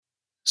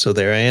So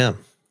there I am.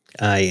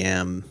 I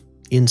am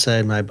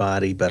inside my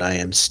body, but I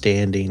am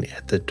standing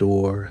at the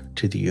door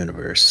to the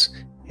universe,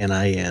 and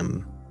I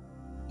am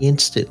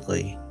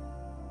instantly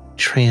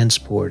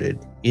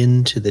transported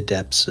into the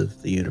depths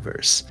of the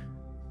universe.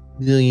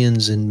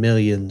 Millions and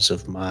millions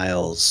of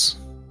miles,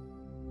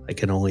 I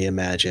can only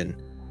imagine.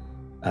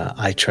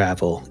 I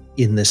travel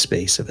in the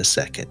space of a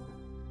second.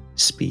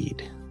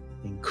 Speed.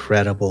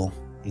 Incredible,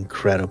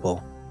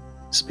 incredible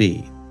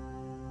speed.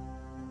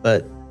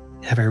 But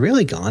have I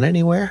really gone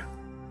anywhere?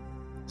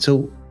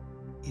 So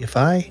if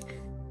I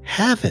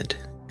haven't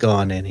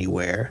gone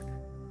anywhere,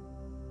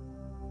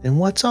 then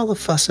what's all the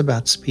fuss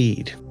about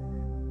speed?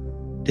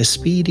 Does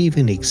speed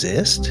even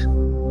exist?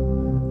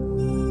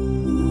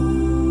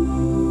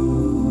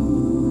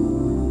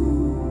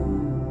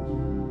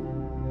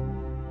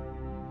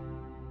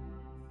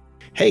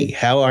 Hey,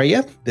 how are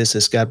you? This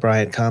is Scott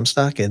Bryant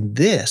Comstock, and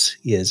this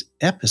is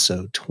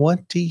episode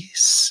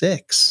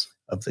 26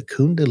 of the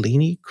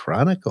Kundalini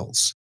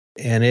Chronicles.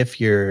 And if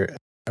you're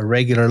a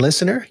regular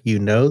listener, you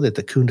know that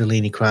the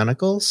Kundalini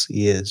Chronicles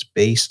is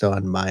based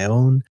on my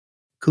own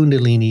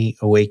Kundalini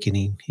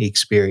awakening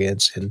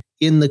experience. And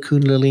in the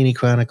Kundalini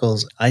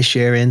Chronicles, I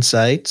share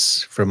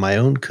insights from my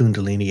own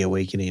Kundalini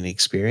awakening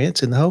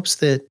experience in the hopes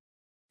that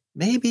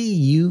maybe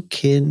you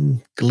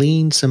can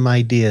glean some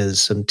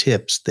ideas, some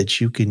tips that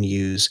you can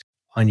use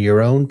on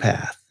your own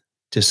path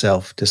to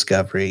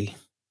self-discovery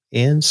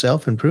and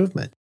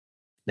self-improvement.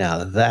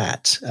 Now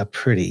that's a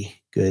pretty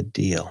good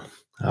deal.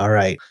 All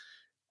right.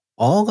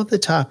 All of the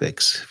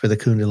topics for the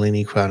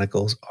Kundalini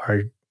Chronicles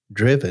are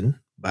driven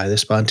by the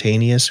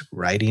spontaneous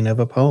writing of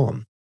a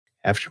poem.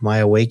 After my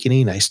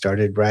awakening, I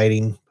started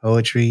writing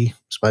poetry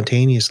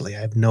spontaneously.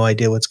 I have no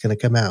idea what's going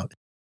to come out.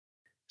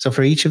 So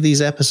for each of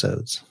these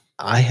episodes,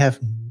 I have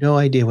no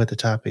idea what the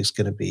topic is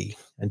going to be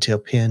until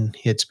pen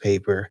hits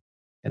paper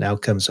and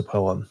out comes a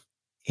poem.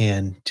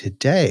 And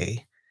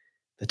today,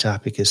 the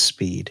topic is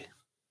speed.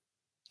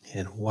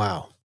 And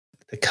wow,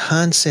 the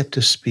concept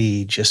of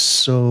speed just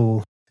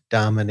so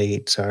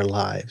dominates our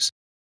lives.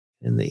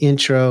 In the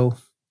intro,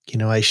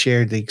 I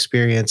shared the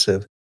experience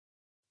of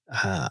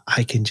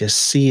I can just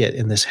see it,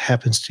 and this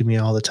happens to me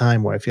all the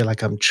time where I feel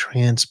like I'm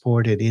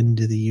transported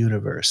into the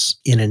universe.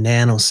 In a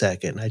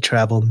nanosecond, I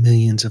travel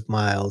millions of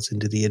miles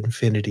into the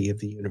infinity of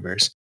the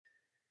universe.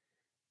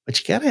 But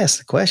you got to ask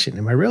the question,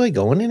 am I really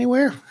going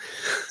anywhere?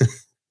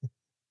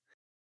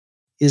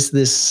 Is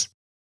this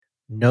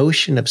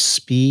notion of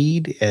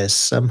speed as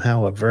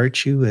somehow a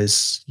virtue,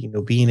 as,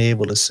 being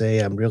able to say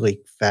I'm really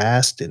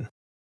fast and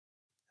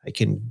I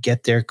can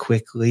get there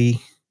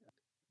quickly?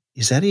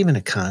 Is that even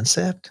a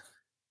concept?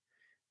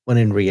 When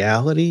in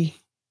reality,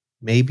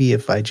 maybe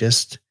if I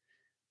just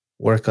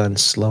work on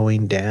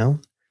slowing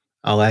down,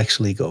 I'll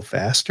actually go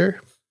faster.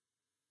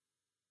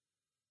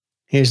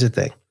 Here's the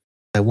thing.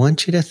 I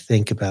want you to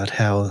think about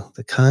how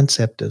the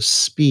concept of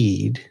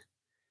speed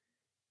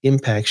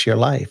impacts your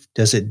life.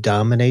 Does it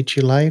dominate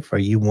your life? Are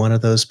you one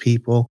of those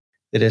people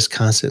that is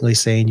constantly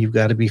saying you've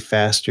got to be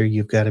faster,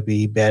 you've got to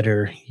be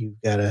better, you've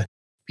got to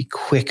be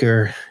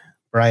quicker,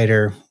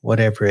 brighter,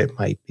 whatever it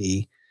might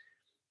be?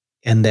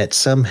 And that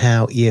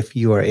somehow, if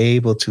you are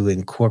able to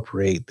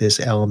incorporate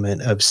this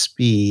element of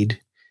speed,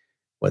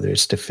 whether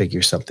it's to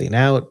figure something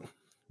out,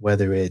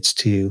 whether it's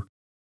to,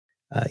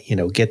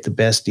 get the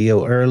best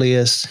deal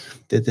earliest,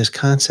 that this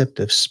concept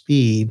of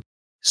speed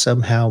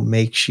somehow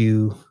makes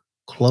you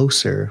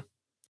closer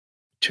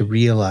to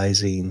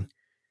realizing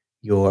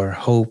your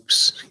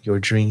hopes, your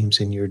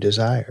dreams, and your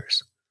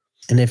desires.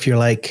 And if you're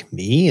like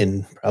me,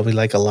 and probably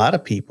like a lot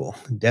of people,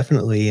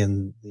 definitely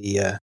in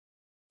the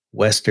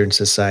Western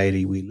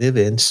society we live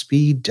in,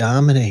 speed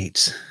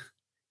dominates.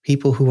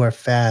 People who are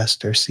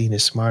fast are seen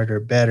as smarter,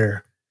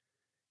 better,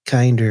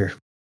 kinder,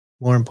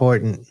 more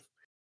important.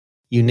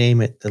 You name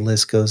it, the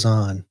list goes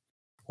on.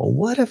 Well,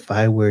 what if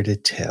I were to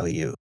tell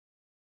you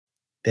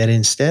that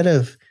instead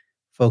of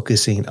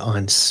focusing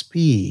on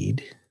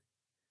speed,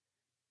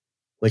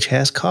 which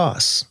has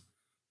costs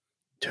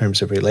in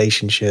terms of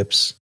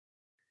relationships,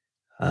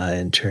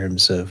 in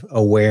terms of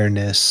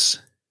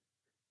awareness,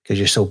 because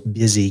you're so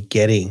busy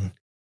getting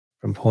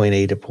from point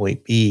A to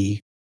point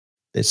B,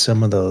 that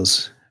some of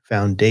those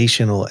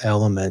foundational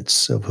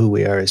elements of who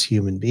we are as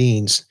human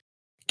beings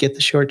get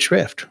the short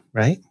shrift,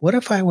 right? What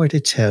if I were to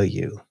tell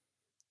you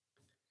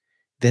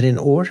that in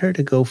order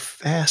to go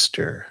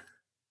faster,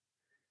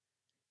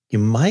 you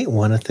might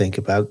want to think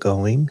about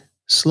going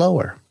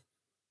slower?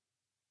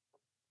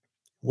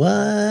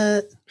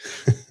 What?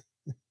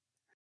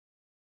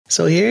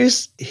 So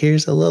here's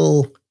a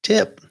little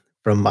tip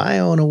from my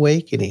own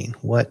awakening.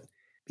 What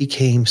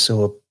became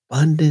so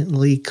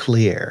abundantly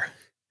clear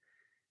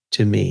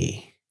to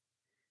me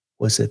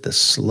was that the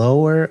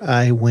slower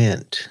I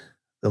went,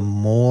 the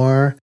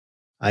more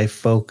I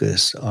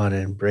focused on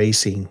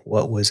embracing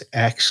what was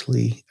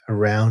actually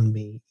around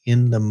me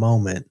in the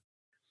moment,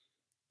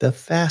 the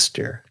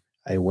faster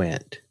I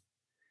went.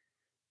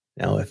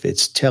 Now, if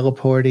it's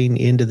teleporting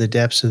into the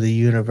depths of the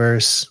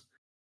universe,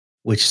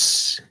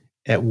 which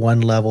at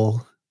one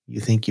level you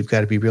think you've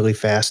got to be really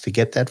fast to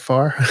get that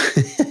far,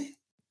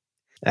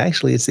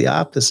 Actually, it's the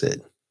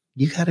opposite.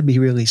 You got to be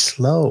really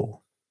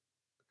slow.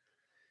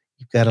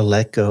 You've got to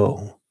let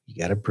go. You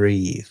got to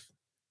breathe.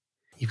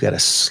 You've got to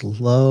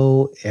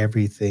slow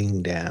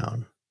everything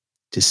down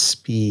to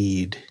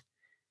speed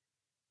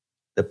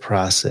the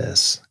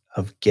process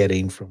of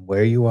getting from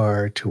where you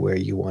are to where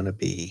you want to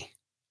be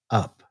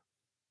up,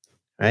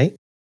 right?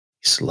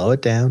 Slow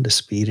it down to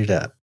speed it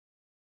up.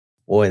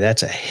 Boy,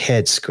 that's a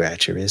head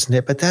scratcher, isn't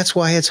it? But that's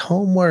why it's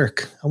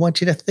homework. I want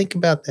you to think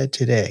about that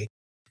today.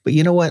 But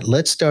you know what?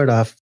 Let's start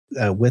off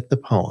with the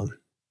poem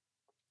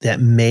that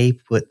may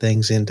put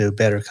things into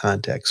better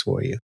context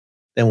for you.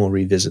 Then we'll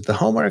revisit the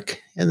homework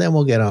and then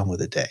we'll get on with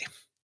the day.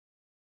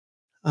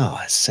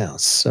 Oh, it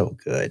sounds so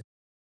good.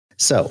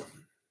 So,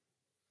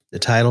 the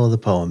title of the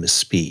poem is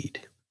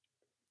Speed.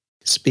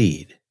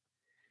 Speed.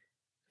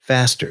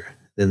 Faster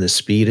than the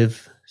speed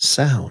of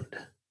sound.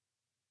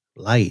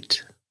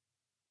 Light.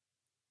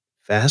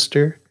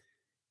 Faster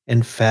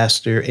and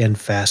faster and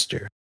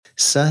faster.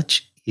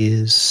 Such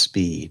is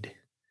speed.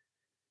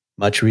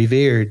 Much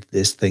revered,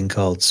 this thing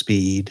called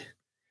speed.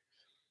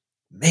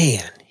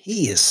 Man,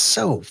 he is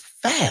so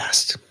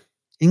fast.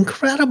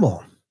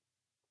 Incredible.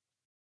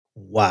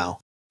 Wow,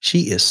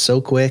 she is so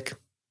quick.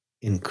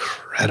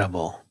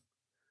 Incredible.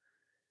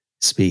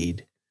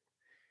 Speed.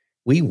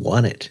 We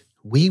want it.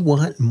 We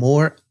want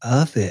more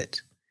of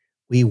it.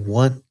 We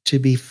want to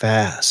be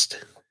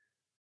fast.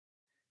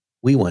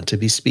 We want to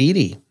be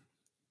speedy.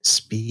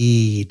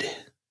 Speed.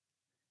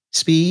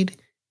 Speed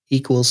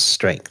equals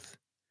strength.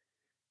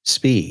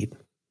 Speed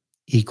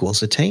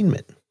equals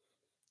attainment.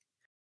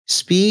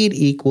 Speed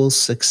equals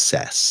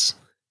success.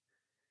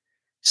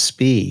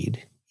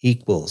 Speed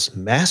equals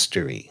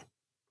mastery.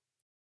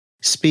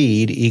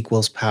 Speed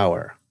equals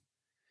power.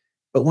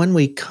 But when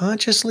we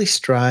consciously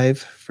strive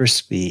for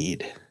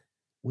speed,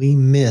 we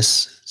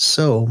miss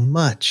so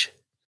much.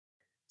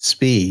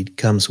 Speed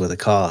comes with a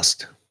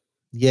cost.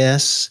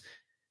 Yes,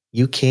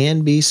 you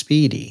can be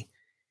speedy,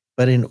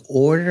 but in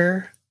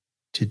order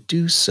to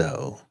do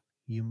so,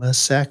 you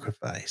must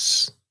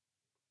sacrifice.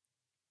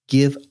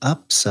 Give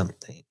up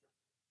something.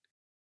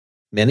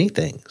 Many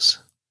things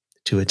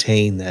to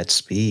attain that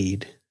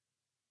speed.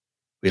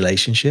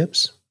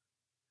 Relationships,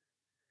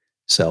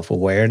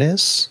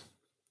 self-awareness,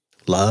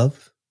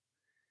 love,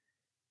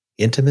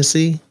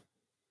 intimacy,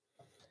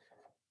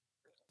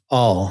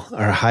 all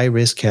are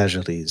high-risk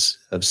casualties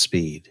of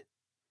speed.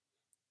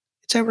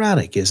 It's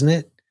ironic, isn't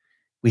it?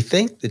 We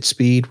think that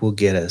speed will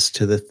get us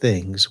to the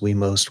things we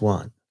most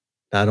want,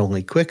 not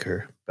only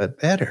quicker, but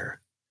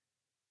better,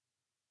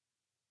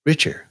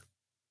 richer,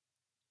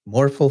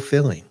 more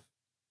fulfilling,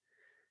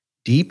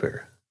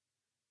 deeper,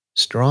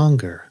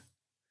 stronger.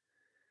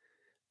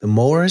 The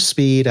more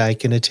speed I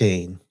can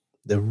attain,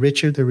 the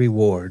richer the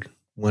reward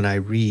when I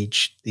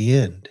reach the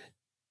end.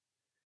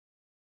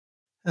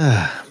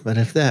 But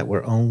if that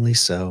were only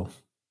so.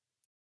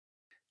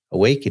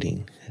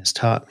 Awakening has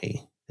taught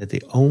me that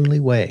the only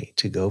way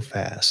to go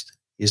fast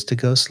is to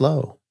go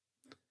slow.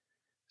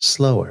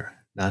 Slower,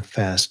 not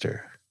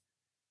faster.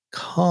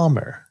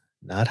 Calmer,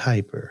 not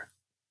hyper.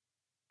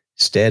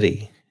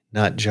 Steady,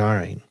 not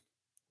jarring.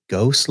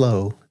 Go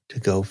slow to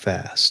go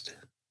fast.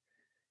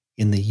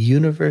 In the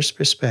universe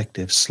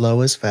perspective,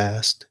 slow is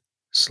fast,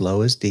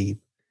 slow is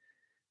deep,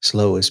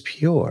 slow is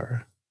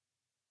pure,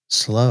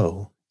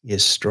 slow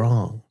is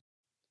strong,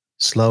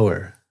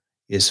 slower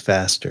is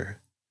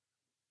faster,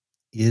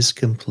 is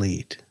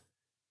complete.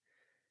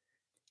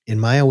 In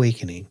my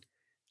awakening,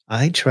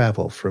 I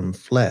travel from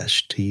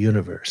flesh to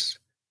universe,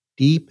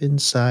 deep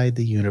inside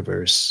the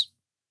universe,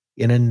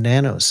 in a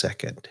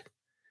nanosecond.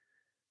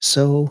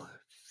 So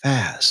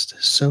fast,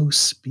 so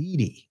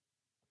speedy,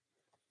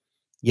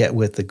 yet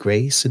with the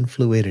grace and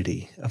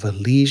fluidity of a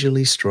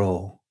leisurely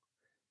stroll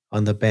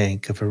on the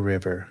bank of a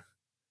river,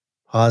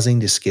 pausing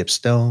to skip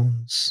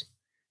stones,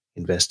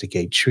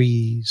 investigate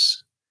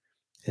trees,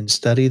 and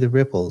study the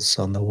ripples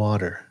on the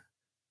water.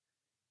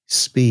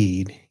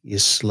 Speed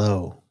is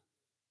slow.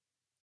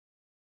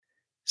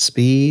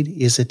 Speed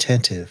is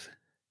attentive.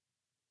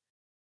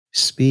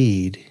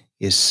 Speed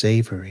is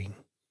savoring.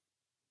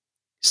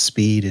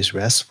 Speed is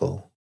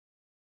restful.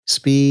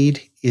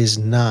 Speed is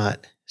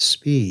not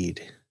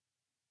speed.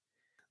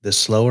 The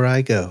slower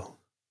I go,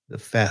 the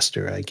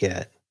faster I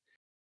get.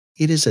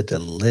 It is a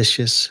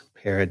delicious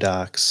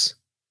paradox,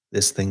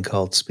 this thing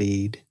called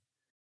speed.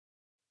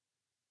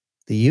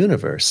 The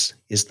universe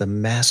is the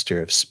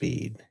master of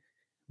speed.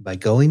 By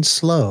going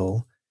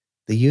slow,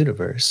 the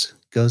universe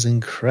goes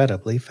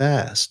incredibly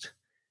fast.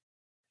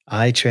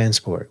 I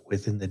transport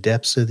within the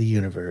depths of the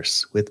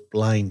universe with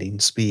blinding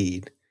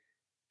speed,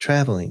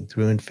 traveling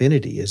through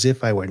infinity as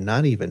if I were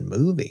not even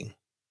moving.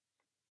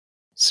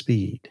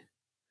 Speed.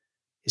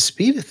 Is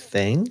speed a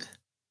thing?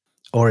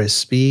 Or is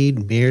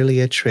speed merely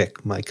a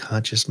trick my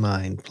conscious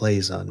mind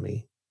plays on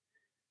me?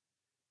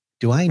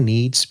 Do I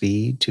need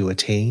speed to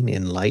attain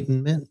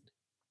enlightenment?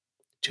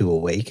 To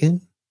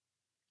awaken?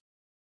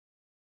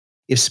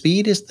 If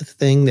speed is the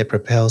thing that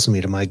propels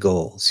me to my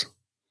goals,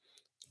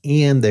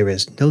 and there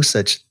is no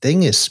such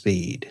thing as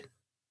speed,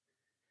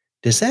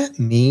 does that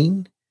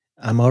mean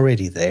I'm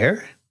already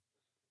there,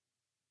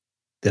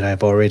 that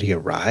I've already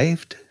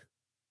arrived,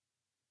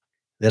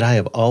 that I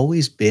have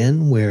always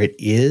been where it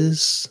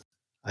is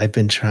I've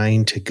been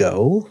trying to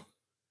go.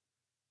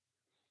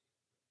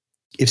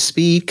 If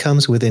speed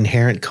comes with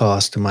inherent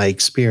cost to my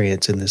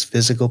experience in this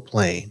physical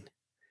plane,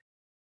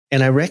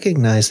 and I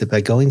recognize that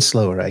by going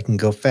slower, I can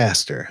go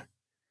faster,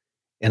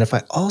 and if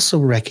I also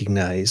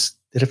recognize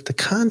that if the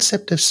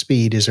concept of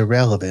speed is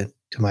irrelevant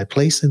to my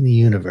place in the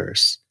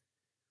universe,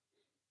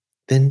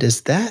 then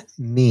does that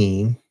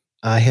mean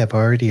I have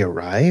already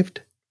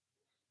arrived?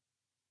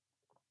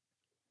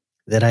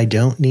 That I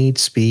don't need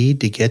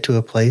speed to get to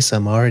a place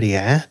I'm already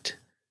at?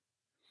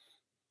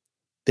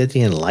 That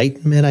the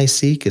enlightenment I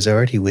seek is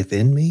already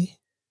within me?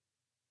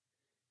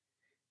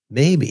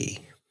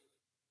 Maybe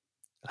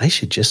I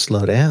should just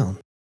slow down.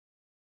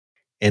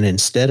 And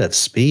instead of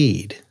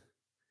speed,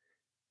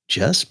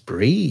 just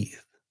breathe.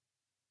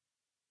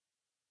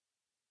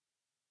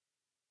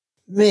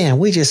 Man,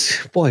 we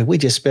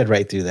just sped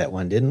right through that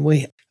one, didn't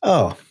we?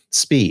 Oh,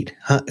 speed.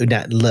 Huh?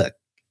 Now, look,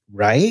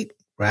 right?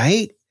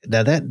 Right?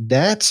 Now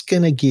that's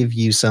going to give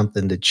you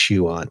something to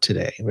chew on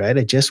today, right?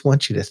 I just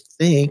want you to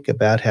think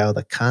about how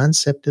the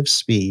concept of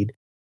speed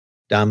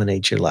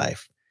dominates your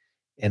life.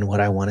 And what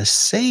I want to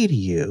say to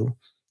you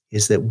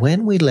is that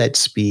when we let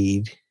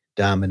speed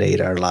dominate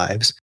our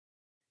lives,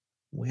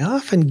 we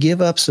often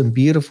give up some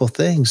beautiful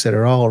things that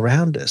are all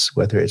around us,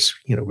 whether it's,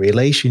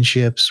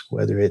 relationships,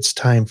 whether it's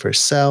time for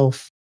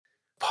self,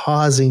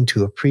 pausing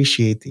to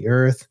appreciate the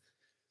earth.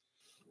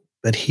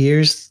 But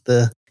here's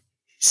the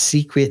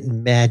secret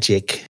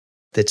magic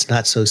that's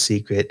not so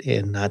secret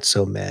and not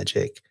so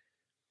magic.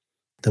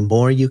 The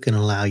more you can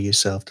allow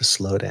yourself to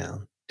slow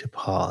down, to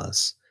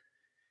pause,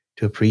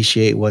 to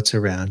appreciate what's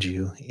around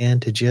you,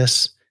 and to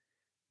just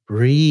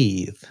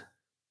breathe,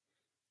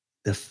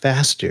 the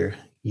faster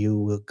you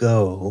will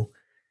go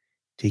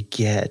to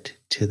get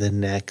to the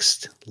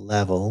next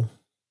level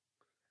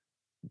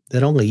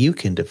that only you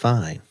can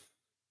define.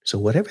 So,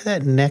 whatever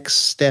that next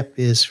step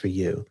is for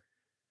you,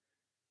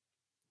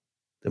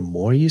 the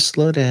more you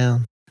slow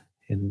down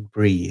and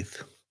breathe,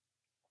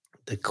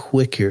 the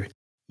quicker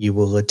you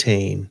will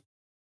attain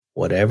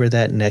whatever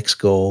that next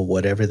goal,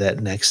 whatever that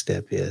next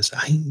step is.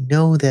 I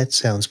know that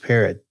sounds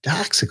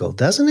paradoxical,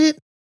 doesn't it?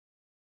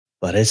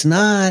 But it's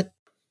not.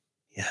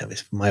 Yeah,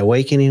 if my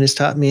awakening has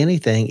taught me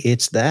anything,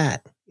 it's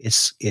that.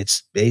 It's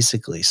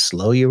basically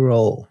slow your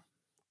roll.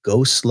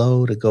 Go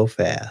slow to go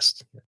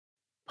fast.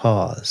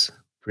 Pause,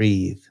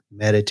 breathe,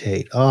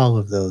 meditate, all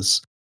of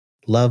those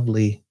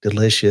lovely,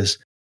 delicious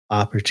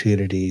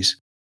opportunities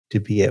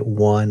to be at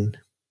one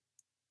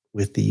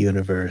with the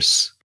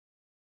universe.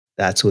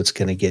 That's what's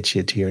going to get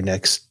you to your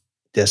next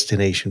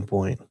destination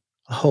point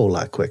a whole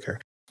lot quicker.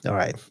 All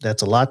right,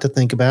 that's a lot to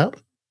think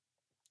about,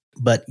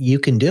 but you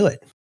can do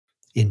it.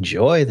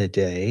 Enjoy the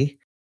day.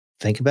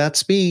 Think about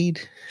speed.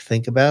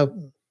 Think about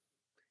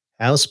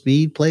how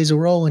speed plays a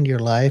role in your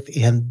life.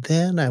 And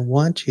then I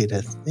want you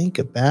to think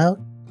about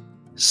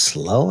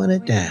slowing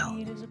it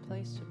down.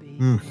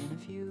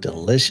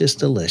 Delicious,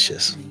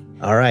 delicious.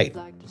 All right.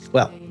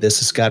 Well,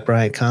 this is Scott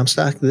Bryant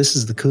Comstock. This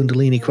is the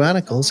Kundalini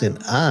Chronicles, and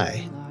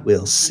I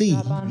will see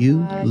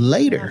you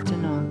later.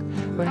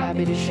 We're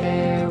happy to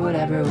share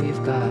whatever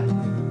we've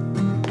got.